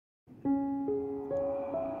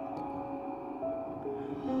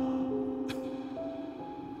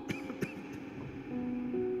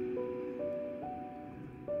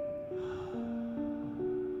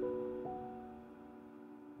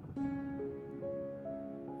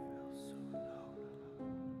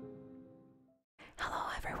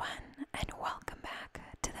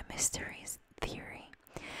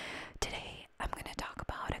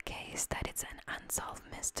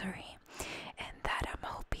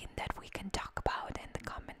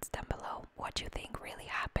you think really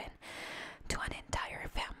happened to an entire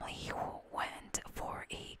family who went for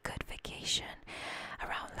a good vacation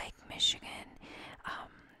around Lake Michigan?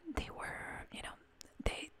 They were,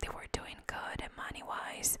 they were doing good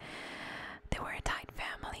money-wise. They were a tight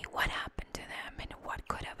family. What happened to them and what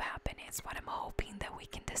could have happened is what I'm hoping that we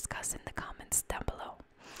can discuss in the comments down below.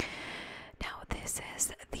 Now, this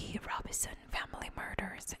is the Robison family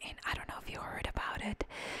murders, and I don't know if you heard about it.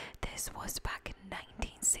 This was back in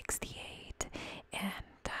 1968, and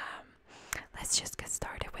let's just get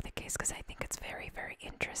started with the case because I think it's very, very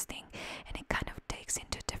interesting, and it kind of takes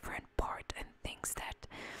into different part and things that,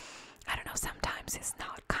 I don't know, sometimes it's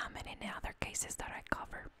not common in other cases that I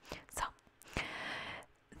cover. So,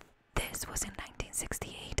 this was in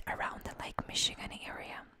 1968 around the Lake Michigan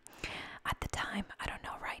area. At the time, I don't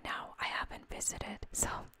know right now, I haven't visited, so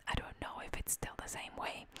I don't know if it's still the same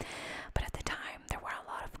way. But at the time, there were a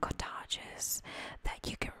lot of cottages that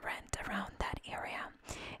you can rent around that area,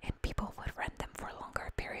 and people would rent them for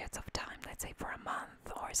longer periods of time, let's say for a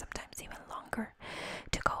month or sometimes even longer,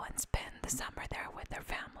 to go and spend the summer there with their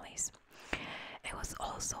families. It was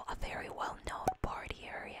also a very well-known party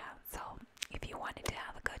area, so if you wanted to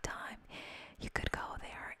have a good time, you could go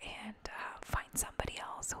there and find somebody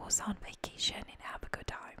else who was on vacation and have a good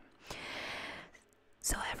time.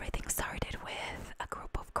 So everything started with a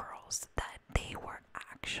group of girls that they were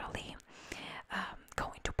actually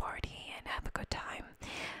going to party and have a good time.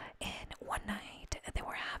 And one night they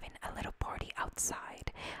were having a little party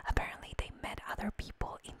outside. Apparently they met other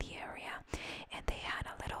people in the area and they had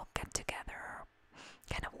a little get-together,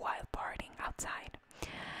 kind of wild partying outside.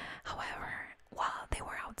 However, while they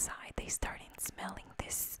were outside, they started smelling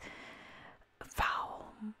this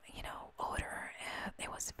foul, odor. It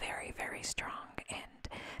was very, very strong, and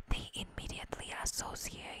they immediately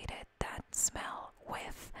associated that smell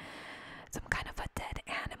with some kind of a dead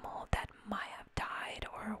animal that might have died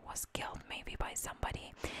or was killed maybe by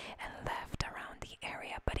somebody and left around the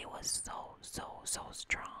area. But it was so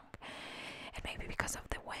strong, and maybe because of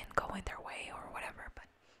the wind going their way or whatever, but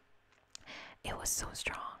it was so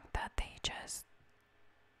strong that they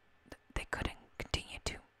couldn't continue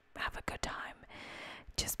to have a good time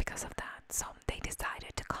just because of that. So they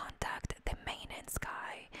decided to contact the maintenance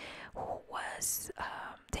guy who was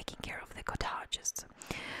taking care of the cottages.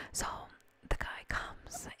 So the guy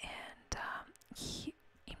comes and he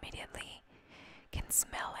immediately can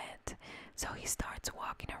smell it. So he starts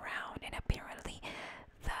walking around, and apparently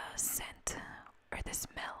the scent or the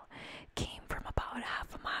smell came from about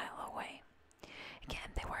half a mile away. Again,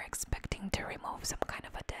 they were expecting to remove some kind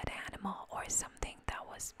of a dead animal or something that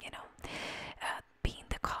was, being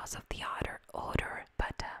the cause of the odor,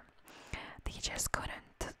 but they just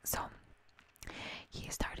couldn't. So he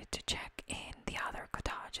started to check in the other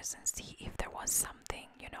cottages and see if there was something,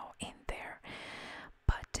 in there.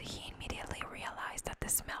 But he immediately realized that the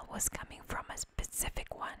smell was coming from a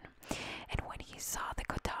specific one. And when he saw the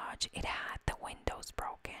cottage, it had the windows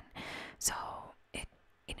broken. So it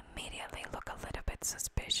immediately looked a little bit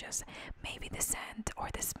suspicious. Maybe the scent or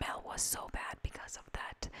the smell was so bad because of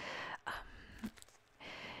that,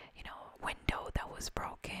 window that was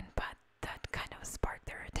broken, but that kind of sparked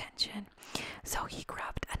their attention. So he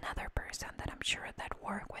grabbed another person that I'm sure that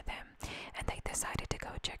worked with him, and they decided to go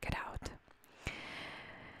check it out.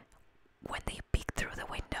 When they peeked through the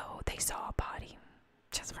window, they saw a body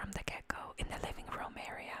just from the get-go in the living room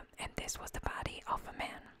area, and this was the body of a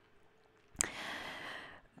man.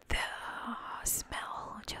 The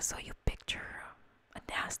smell, just so you picture a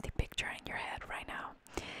nasty picture in your head right now,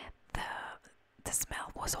 the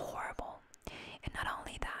smell was horrible. And not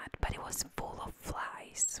only that, but it was full of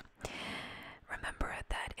flies. Remember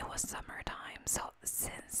that it was summertime, so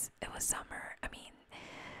since it was summer,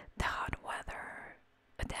 the hot weather,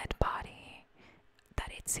 a dead body,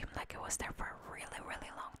 that it seemed like it was there for a really,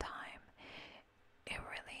 really long time. It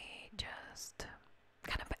really just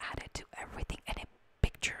kind of added to everything, and it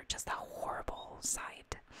pictured just a horrible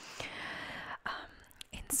sight.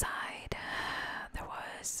 Inside, there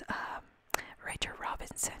was Richard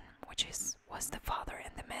Robinson, which was the father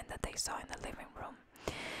and the man that they saw in the living room.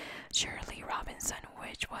 Shirley Robinson,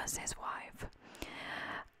 which was his wife.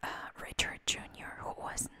 Richard Jr., who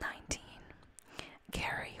was 19.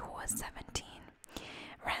 Gary, who was 17.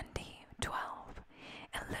 Randy, 12.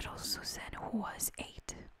 And little Susan, who was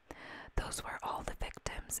 8. Those were all the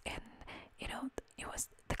victims, and it was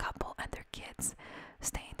the couple and their kids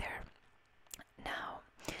staying there. Now,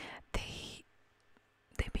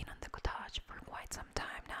 they've been on the cottage for quite some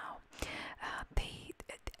time now.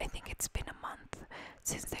 I think it's been a month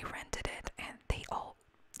since they rented it, and they all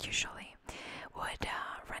usually would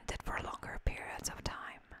rent it for longer periods of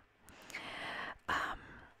time.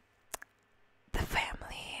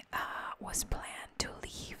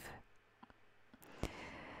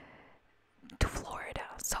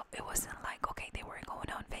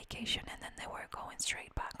 going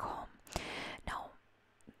straight back home. Now,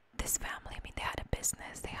 this family, I mean, they had a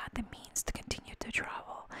business, they had the means to continue to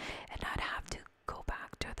travel and not have to go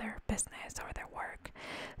back to their business or their work.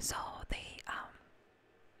 So they,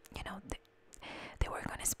 they were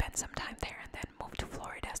going to spend some time there and then move to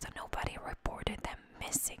Florida, so nobody reported them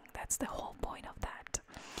missing. That's the whole point of that.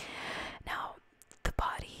 Now, the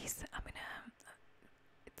bodies,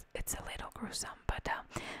 it's a little gruesome, but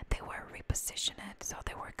they were repositioned, so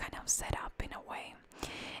they were kind of set up in a way,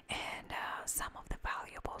 and some of the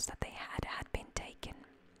valuables that they had been taken.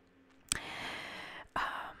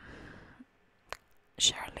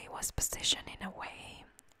 Shirley was positioned in a way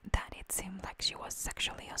that it seemed like she was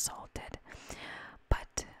sexually assaulted,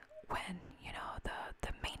 but when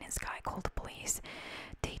the maintenance guy called the police,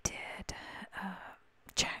 they did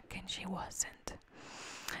check and she wasn't.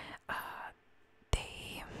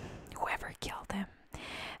 Whoever killed him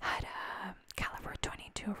had a caliber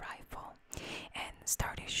 22 rifle and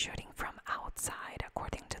started shooting from outside,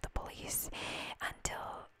 according to the police,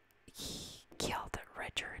 until he killed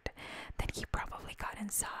Richard. Then he probably got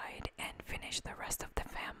inside and finished the rest of the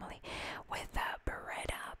family with a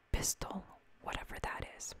Beretta pistol, whatever that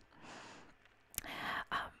is.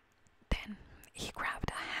 Then he grabbed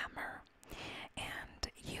a hammer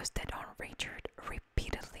and used it on Richard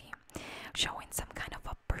repeatedly, showing some kind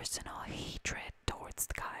of a personal hatred towards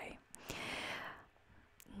the guy.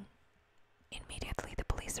 Immediately, the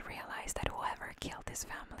police realized that whoever killed his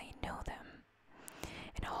family knew them,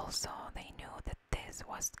 and also they knew that this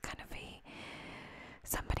was kind of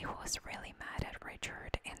somebody who was really mad at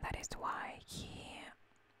Richard, and that is why he,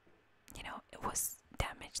 it was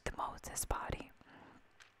damaged the most, his body.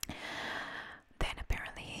 Then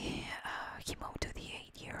apparently he moved to the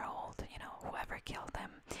 8-year-old, whoever killed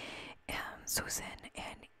him, Susan,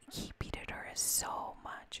 and he beat her so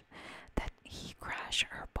much that he crushed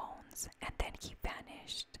her bones, and then he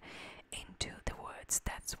vanished into the woods.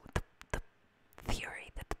 That's the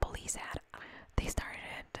theory that the police had. They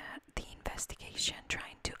started the investigation,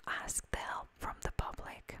 trying to ask the help from the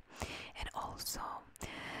public, and also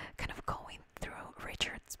kind of going through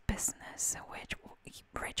Richard's business, which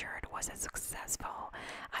Richard was a successful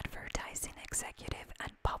advertising executive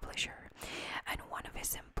and publisher, and one of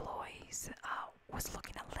his employees was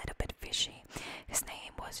looking a little bit fishy. His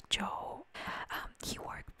name was Joe. He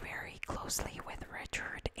worked very closely with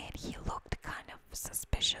Richard, and he looked kind of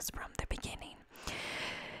suspicious from the beginning.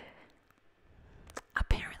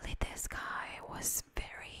 Apparently this guy was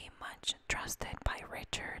very much trusted by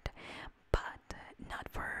Richard, but not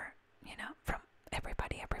for, from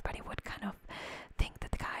everybody. Everybody would kind of think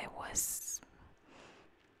that the guy was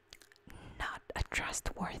not a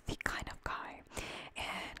trustworthy kind of guy,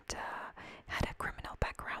 and had a criminal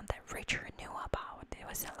background that Richard knew about. It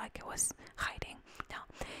wasn't like it was hiding. No,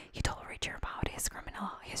 he told Richard about his criminal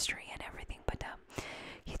history and everything, but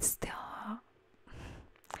he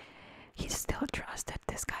still trusted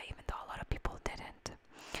this guy, even though a lot of people didn't.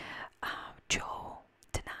 Joe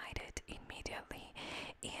denied it immediately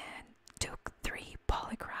and took 3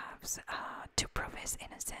 polygraphs to prove his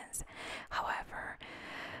innocence. However,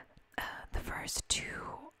 the first 2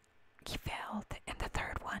 he failed, and the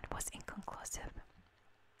third one was inconclusive.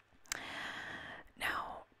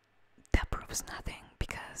 Now, that proves nothing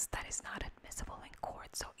because that is not admissible in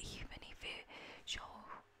court. So even if it showed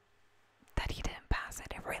that he didn't pass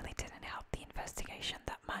it, it really didn't help the investigation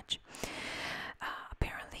that much.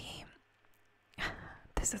 Apparently,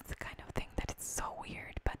 this is the kind of thing that it's so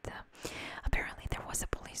weird, but apparently there was a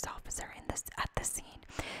police officer at the scene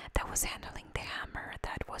that was handling the hammer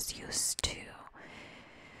that was used to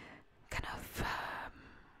kind of,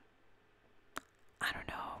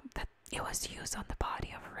 that it was used on the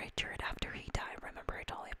body of Richard after he died. Remember I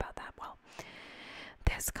told you about that? Well,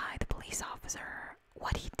 this guy, the police officer,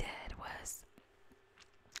 what he did was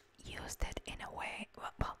used it in a way,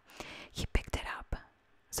 well, he picked it up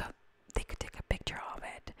so they could take a picture of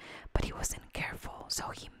it, but he wasn't careful, so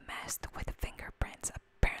he messed with the fingerprints.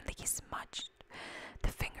 Apparently he smudged the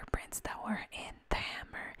fingerprints that were in the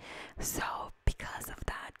hammer, so because of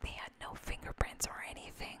that they had no fingerprints or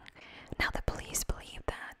anything. Now the police believe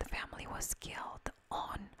that the family was killed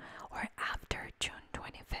on or after June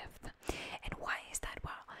 25th. And why is that?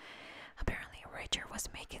 Well, apparently Richard was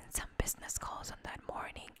making some business calls on that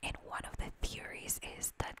morning, and one of the theories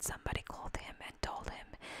is that somebody called him and told him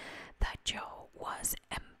that Joe was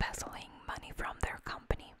embezzling money from their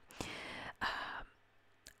company.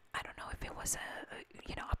 I don't know if it was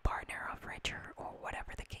a partner of Richard or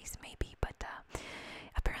whatever the case may be, but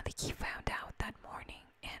apparently he found out that morning,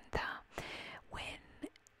 and when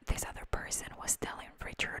this other person was telling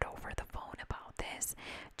Richard over the phone about this,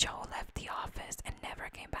 Joe left the office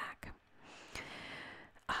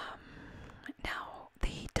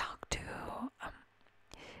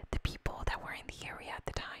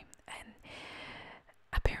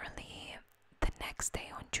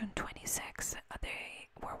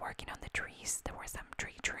working on the trees. There was some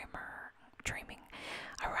tree trimming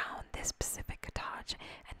around this specific cottage,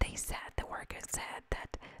 and the workers said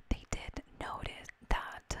that they did notice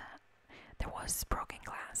that there was broken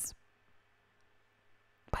glass,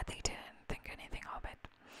 but they didn't think anything of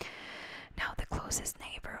it. Now, the closest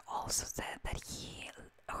neighbor also said that he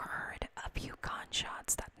heard a few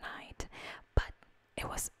gunshots that night, but it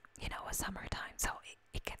was, a summertime, so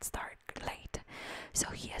it gets dark late. So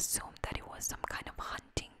he assumed that it was some kind of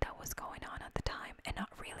hunting that was going on at the time and not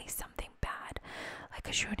really something bad, like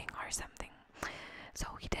a shooting or something. So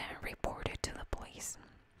he didn't report it to the police.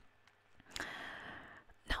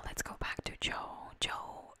 Now let's go back to Joe.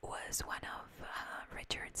 Joe was one of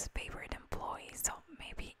Richard's favorite employees, so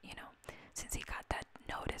maybe, since he got that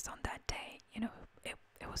notice on that day,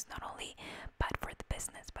 it was not only bad for the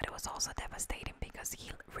business, but it was also devastating because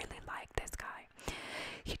he really liked this guy.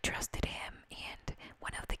 He trusted him, and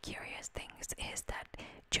one of the curious things is that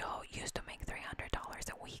Joe used to make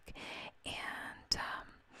 $300 a week, and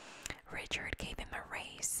Richard gave him a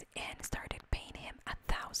raise and started paying him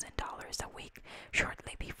 $1,000 a week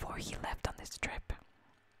shortly before he left on this trip.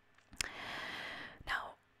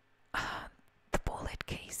 Now, the bullet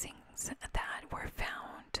casings that were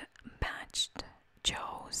found matched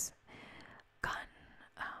Joe's gun,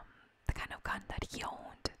 the kind of gun that he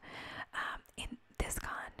owned. In this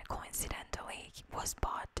gun, coincidentally, was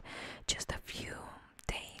bought just a few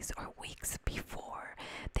days or weeks before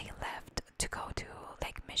they left to go to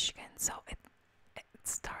Lake Michigan, so it's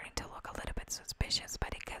starting to look a little bit suspicious,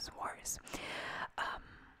 but it gets worse.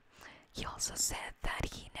 He also said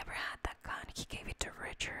that he never had that gun. He gave it to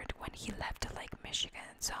Richard when he left to Lake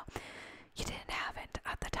Michigan, so he didn't have it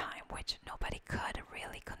at the time, which nobody could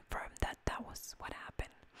really confirm that that was what happened.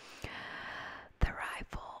 The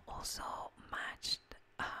rifle also matched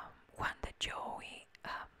one that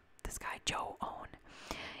this guy Joe owned,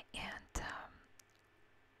 and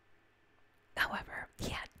however, he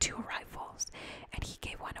had two rifles, and he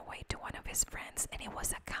gave one away to one of his friends, and it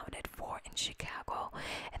was accounted for in Chicago,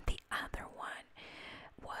 and the other one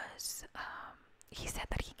was, he said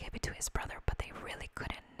that he gave it to his brother, but they really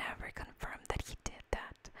couldn't never confirm that he did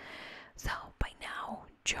that. So by now,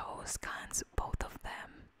 Joe's guns, both of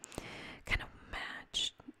them, kind of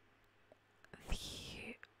matched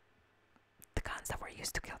the guns that were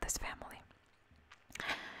used to kill this family.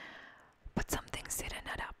 But some things didn't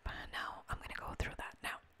add up. Now I'm gonna go through that.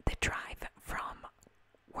 Now, the drive from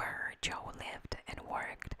where Joe lived and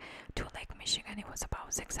worked to Lake Michigan, it was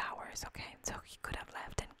about 6 hours, okay? So he could have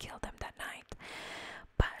left and killed them that night.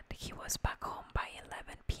 But he was back home by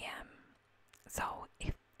 11 p.m. So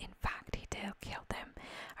if in fact he did kill them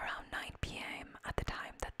around 9 p.m. at the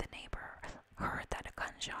time that the neighbor heard that a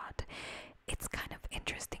gunshot, it's kind of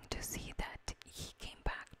interesting to see that he came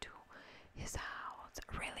back to his house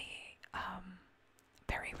really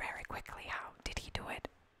very, very quickly. How did he do it?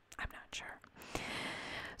 I'm not sure.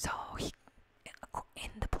 So in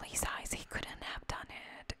the police eyes, he couldn't have done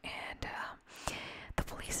it, and the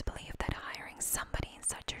police believe that hiring somebody in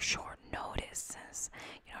such a short notice, since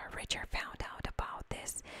Richard found out about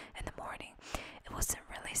this in the morning, it wasn't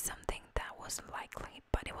really something that was likely,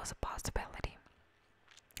 but it was a possibility.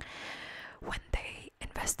 When they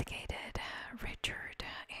investigated Richard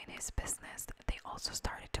and his business, they also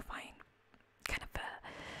started to find kind of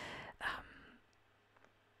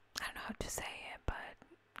I don't know how to say it, but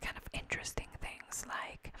kind of interesting things.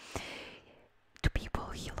 Like, to people,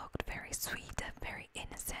 he looked very sweet and very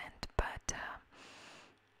innocent, but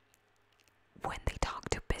when they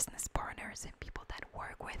talked to business partners and people that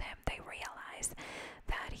work with him, they realized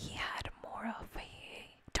that he had more of a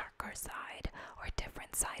darker side or a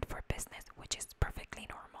different side for business, which is perfectly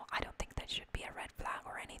normal. I don't think that should be a red flag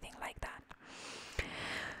or anything like that.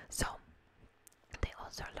 So they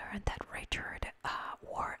also learned that Richard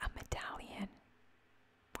wore a medallion,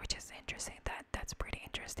 which is interesting. That's pretty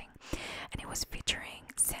interesting, and it was featuring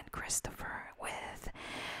Saint Christopher with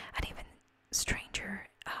an even stranger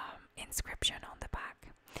inscription on the back,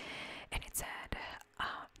 and it said,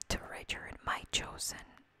 "To Richard, my chosen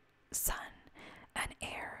son and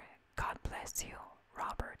heir, God bless you,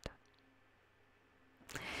 Robert."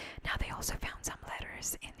 Now they also found some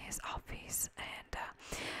letters in his office, and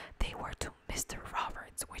they were to Mr.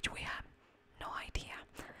 Roberts, which we have no idea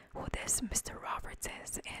who this Mr. Roberts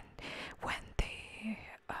is. And when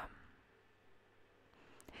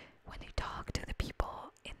they talked to the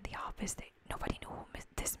people in the office, nobody knew who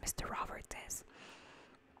this Mr. Roberts is.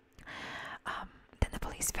 Then the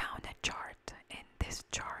police found a chart, and this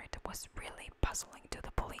chart was really puzzling to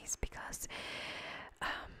the police because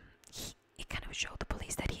it kind of showed the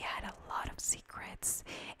police that he had a lot of secrets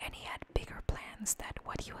and he had bigger plans than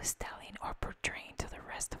what he was telling or portraying to the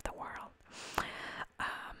rest of the world.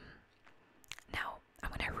 Now, I'm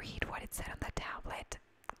gonna read what it said on the tablet,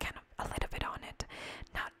 kind of a little bit on it,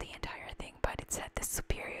 not the entire thing, but it said the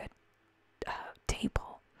superior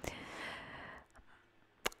table.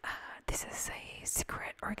 This is a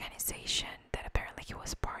secret organization that apparently he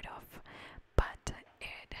was part of, but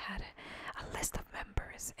it had a list of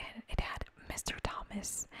members, and it had Mr.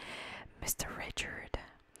 Thomas, Mr. Richard,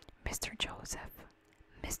 Mr. Joseph,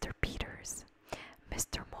 Mr. Peters,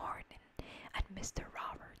 Mr. Morton, and Mr.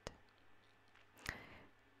 Robert.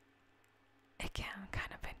 Again,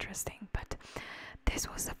 kind of interesting, but this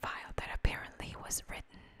was a file that apparently was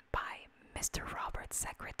written by Mr. Robert's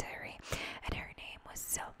secretary, and her name was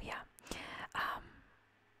Sylvia.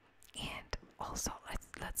 And also,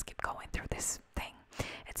 let's keep going through this thing.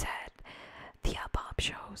 It said, the above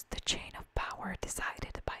shows the chain of power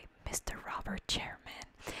decided by Mr. Robert, chairman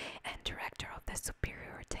and director of the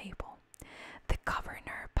Superior Table, the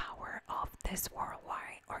governor power of this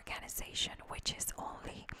worldwide organization, which is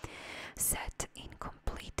only set in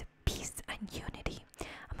complete peace and unity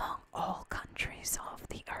among all countries of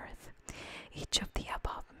the earth. Each of the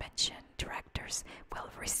above mentioned directors will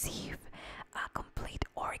receive a complete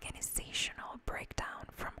organizational breakdown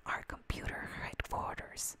from our computer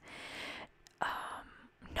headquarters.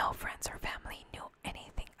 No friends or family knew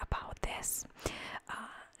anything about this.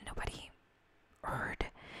 Nobody heard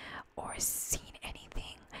or seen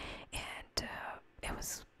anything, and it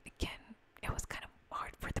was kind of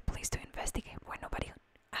hard for the police to investigate when nobody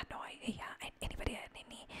had no idea, and anybody had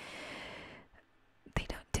any. They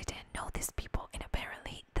didn't know these people, and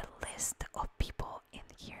apparently the list of people in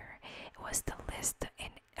here, it was the list in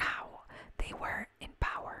how they were in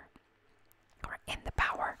power, or in the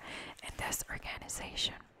power in this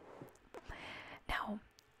organization. Now,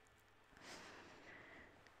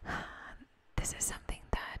 this is something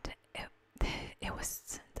that it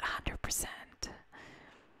was 100%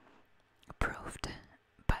 proved,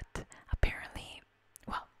 but apparently,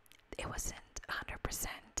 well, it wasn't 100%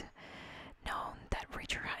 known that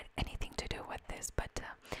Richard had anything to do with this, but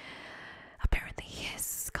apparently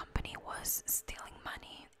his company was stealing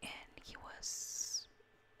money, and he was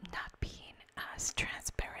not being as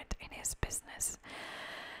transparent in his business.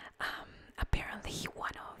 Apparently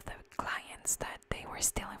one of the clients that they were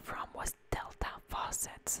stealing from was Delta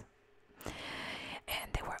Faucets,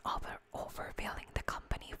 and they were overbilling the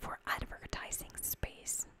company for advertising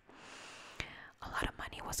space. A lot of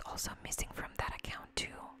money was also missing from that account too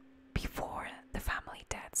before the family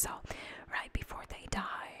died. So right before they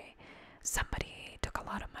die, somebody took a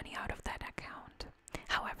lot of money out of that account.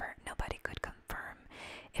 However, nobody could confirm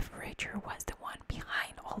if Richard was the one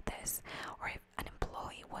behind all this, or if an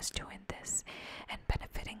employee was doing this and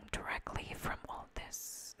benefiting directly from all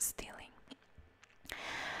this stealing.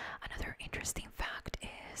 Another interesting fact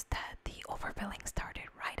is that the overbilling started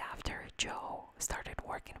right after Joe started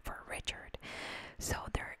working for Richard. So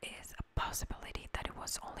there is a possibility that it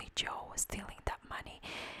was only Joe stealing that money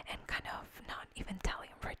and kind of not even telling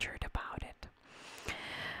Richard about it.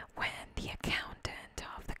 When the accountant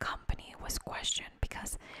of the company was questioned,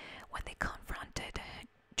 because when they confronted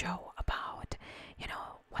Joe about,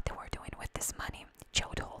 what they were doing with this money,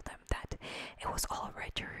 Joe told them that it was all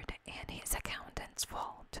Richard and his accountant's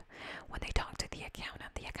fault. When they talked to the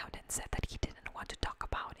accountant said that he didn't want to talk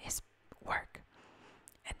about his work.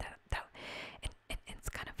 And and it's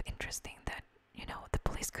kind of interesting that, the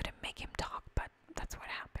police couldn't make him talk, but that's what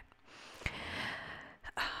happened.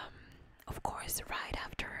 Of course, right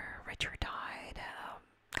after Richard died,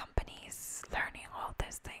 companies learning all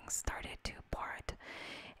these things started to part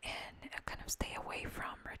and kind of stay away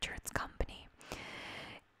from Richard's company.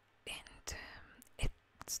 And it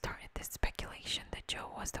started this speculation that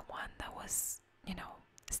Joe was the one that was,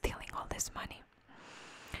 stealing all this money.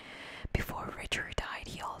 Before Richard died,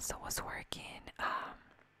 he also was working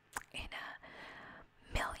in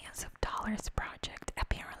a millions of dollars project.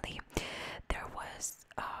 Apparently, there was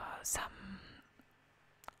some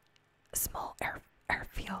small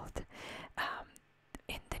airfield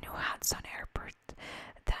in the New Hudson Airport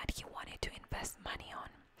that he wanted to invest money on,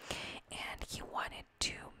 and he wanted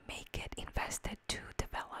to make it invested to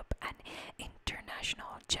develop an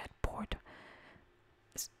international jet port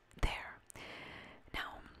there.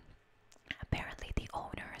 Now, apparently the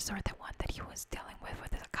owners, or the one that he was dealing with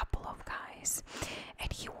a couple of guys,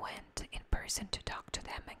 and he went in person to talk to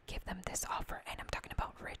them and give them this offer. And I'm talking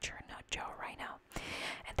about Richard, not Joe, right now.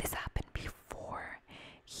 And this happened before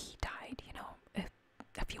he died,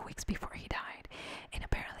 a few weeks before he died. And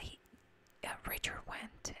apparently Richard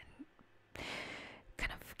went and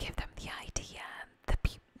kind of gave them the idea.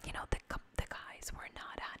 The guys were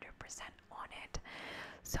not on it.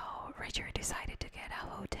 So Richard decided to get a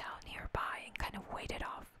hotel nearby and kind of wait it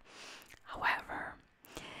off. However,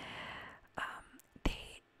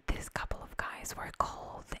 this couple of guys were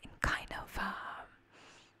called and kind of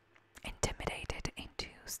intimidated into,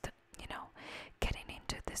 getting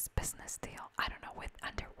into this business deal. I don't know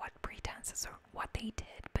under what pretenses or what they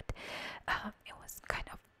did, but it was kind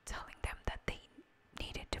of telling them that they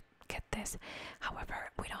needed to get this. However,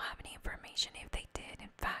 we don't have any information if they did, in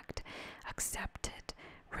fact, accepted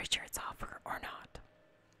Richard's offer or not.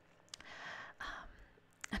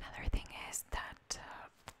 Another thing is that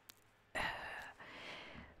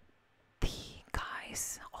the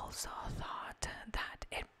guys also thought that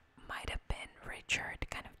it might have been Richard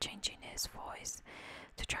kind of changing his voice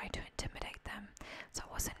to try to intimidate them. So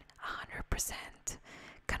it wasn't 100%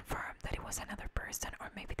 confirmed that it was another person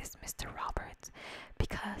or maybe this Mr. Roberts,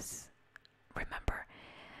 because remember,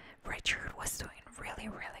 Richard was doing really,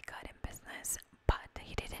 really good in business, but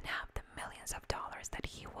he didn't have the millions of dollars that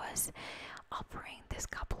he was offering this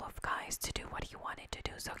couple of guys to do what he wanted to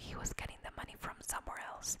do. So he was getting the money from somewhere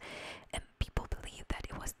else, and people believe that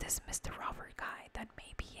it was this Mr. Robert guy that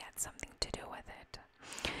maybe he had something to do with it.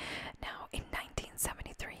 Now, in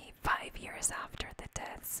 1973, 5 years after the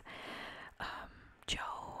deaths,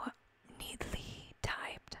 Joe neatly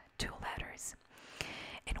typed 2 letters.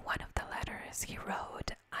 In one of the letters, he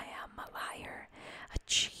wrote, "I am a liar, a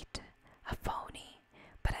cheat, a phony,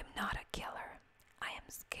 but I'm not a killer. I am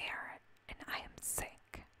scared and I am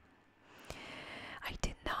sick. I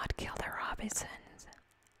did not kill the Robisons."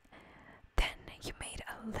 Then he made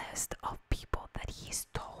a list of people that he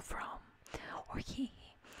stole from, or he,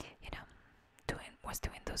 was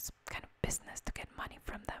doing those kind of business to get money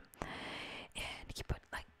from them. And he put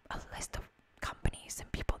like a list of companies and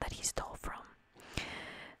people that he stole from.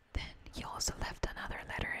 Then he also left another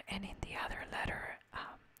letter, and in the other letter,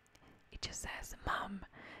 it just says, "Mom,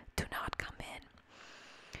 do not come in."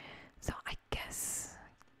 So I guess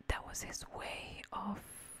that was his way of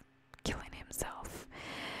killing himself.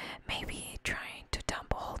 Maybe trying to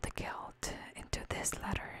dump all the guilt into these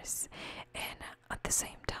letters, and at the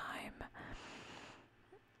same time,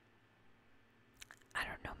 I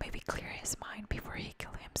don't know, maybe clear his mind before he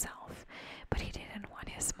killed himself. But he didn't want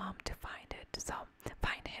his mom to find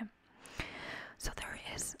him. So there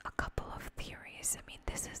is a couple of theories. I mean,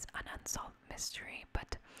 this is an unsolved mystery,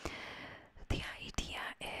 but the idea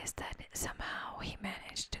is that somehow he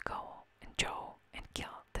managed to go and Joe and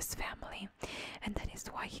kill this family, and that is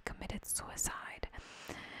why he committed suicide.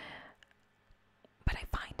 But I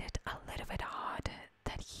find it a little bit odd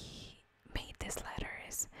that he made these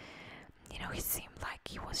letters. He seemed like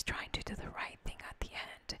he was trying to do the right thing at the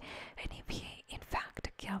end, and if he in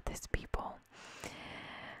fact killed these people,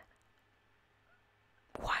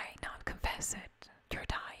 why not confess it? You're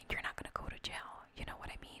dying, you're not gonna go to jail, you know what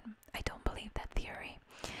I mean? I don't believe that theory.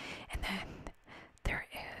 And then there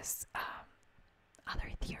is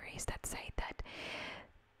other theories that say that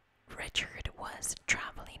Richard was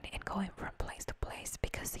traveling and going from place to place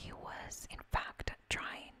because he was in fact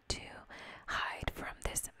trying to hide from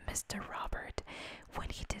this Mr. Robert when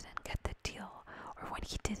he didn't get the deal, or when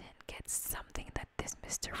he didn't get something that this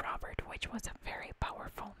Mr. Robert, which was a very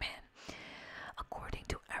powerful man, according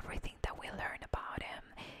to everything that we learn about him.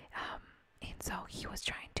 And so he was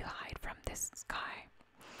trying to hide from this guy.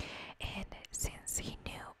 And since he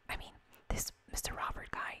knew, this Mr. Robert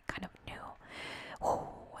guy kind of knew who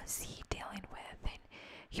was he dealing with, and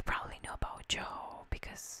he probably knew about Joe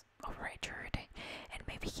because of Richard, and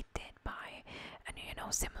maybe he did buy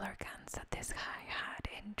similar guns that this guy had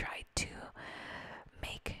and tried to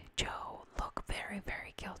make Joe look very,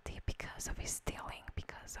 very guilty because of his stealing,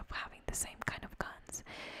 because of having the same kind of guns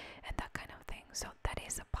and that kind of thing. So that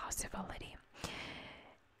is a possibility.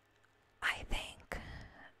 I think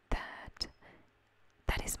that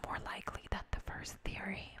is more likely than the first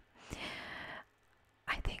theory.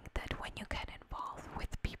 I think that when you get involved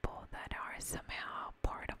with people that are somehow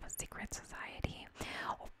part of a secret society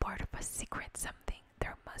or part of a secret something,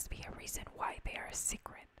 there must be a reason why they are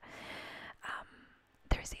secret.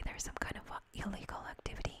 There's either some kind of illegal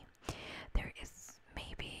activity. There is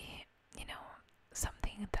maybe,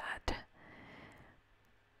 something that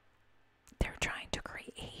they're trying to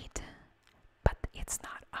create, but it's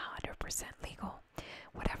not 100% legal.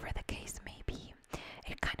 Whatever the case may be,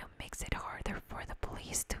 it kind of makes it harder for the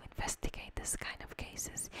police to investigate this kind of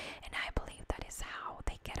cases, and I believe that is how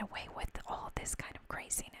they get away with all this kind of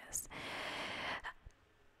craziness.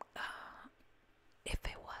 If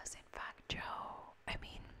it was in fact Joe,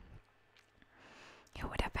 he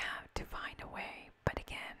would have had to find a way. But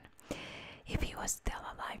again, if he was still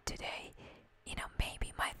alive today,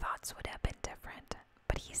 maybe my thoughts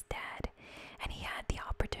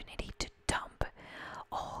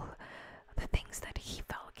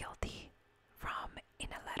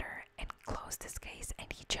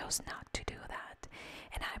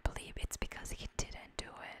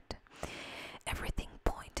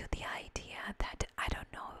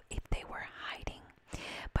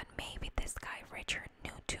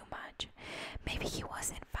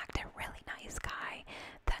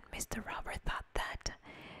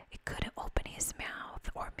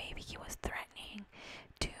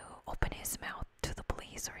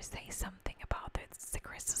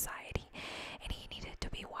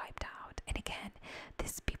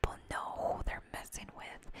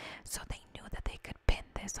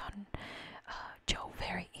eyes on Joe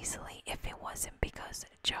very easily if it wasn't because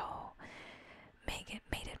Joe made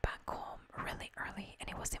it back home really early and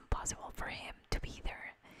it was impossible for him to be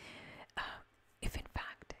there. If in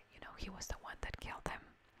fact, he was the one that killed him.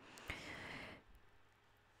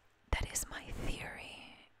 That is my theory.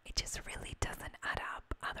 It just really doesn't add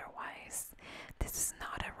up otherwise. This is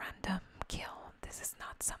not a random kill. This is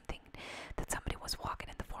not something that somebody was walking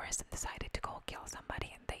in the forest and decided to go kill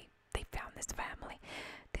somebody and they found this family.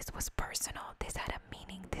 This was personal. This had a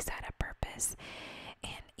meaning. This had a purpose.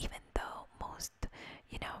 And even though most,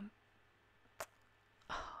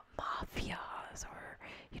 mafias or,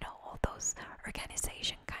 all those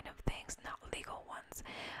organization kind of things, not legal ones,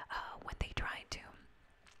 when they try to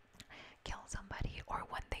kill somebody or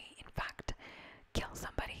when they in fact kill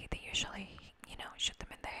somebody, they usually, shoot them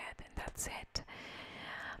in the head and that's it.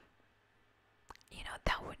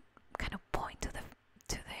 That would kind of point to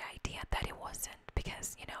the idea that it wasn't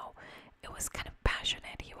because, it was kind of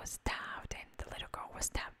passionate. He was stabbed and the little girl was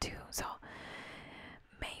stabbed too. So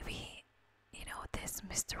maybe, this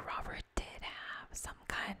Mr. Robert did have some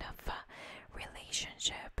kind of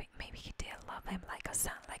relationship. Maybe he did love him like a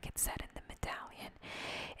son, like it said in the medallion.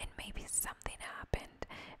 And maybe something happened.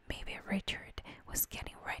 Maybe Richard was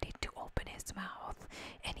getting ready to open his mouth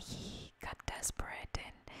and he got desperate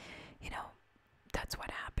and, that's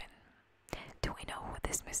what happened. Do we know who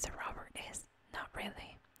this Mr. Robert is? Not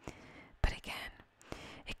really. But again,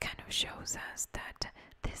 it kind of shows us that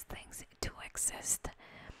these things do exist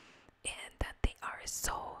and that they are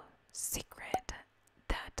so secret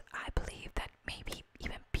that I believe that maybe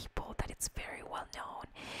even people that it's very well known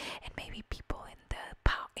and maybe people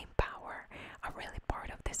in power are really part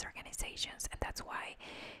of these organizations, and that's why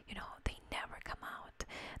they never come out.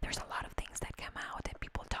 There's a lot of things that come out and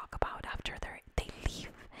people talk about after they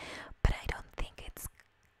leave, but I don't think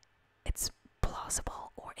it's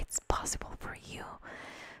plausible or it's possible for you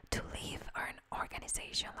to leave an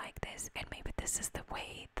organization like this, and maybe this is the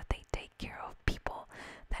way that they take care of people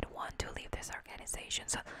that want to leave this organization.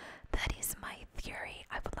 So that is my theory.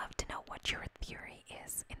 I would love to know what your theory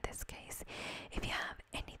is in this case. If you have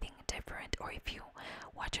anything different or if you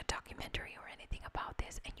watch a documentary or anything about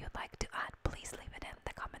this and you'd like to add, please leave it in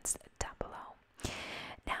the comments down below.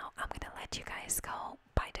 Now I'm gonna let you guys go.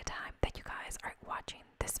 By the time that you guys are watching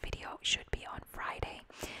this video, should be on Friday.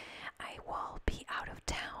 I will be out of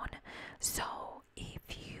town, so if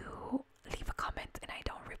you leave a comment and I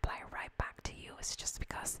don't reply right back to you, it's just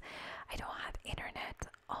because I don't have internet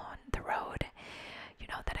on the road. You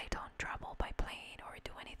know that I don't travel by plane or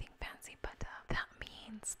do anything fancy, but that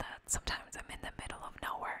means that sometimes I'm in the middle of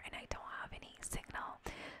nowhere and I don't have any signal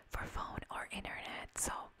for phone or internet.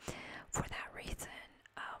 So for that reason,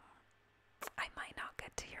 I might not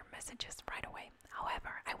get to your messages right away.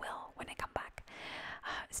 However, I will when I come back.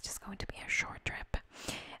 It's just going to be a short trip.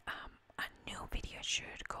 A new video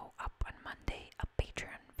should go up on Monday. A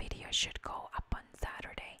Patreon video should go up on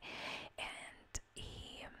Saturday. And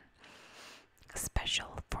a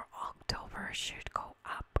special for October should go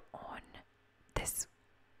up on this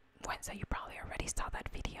Wednesday. You probably already saw that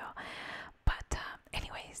video. But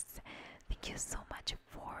anyways, thank you so much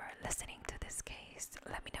for listening to this case.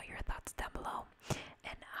 Let me know your thoughts down below.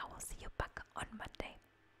 And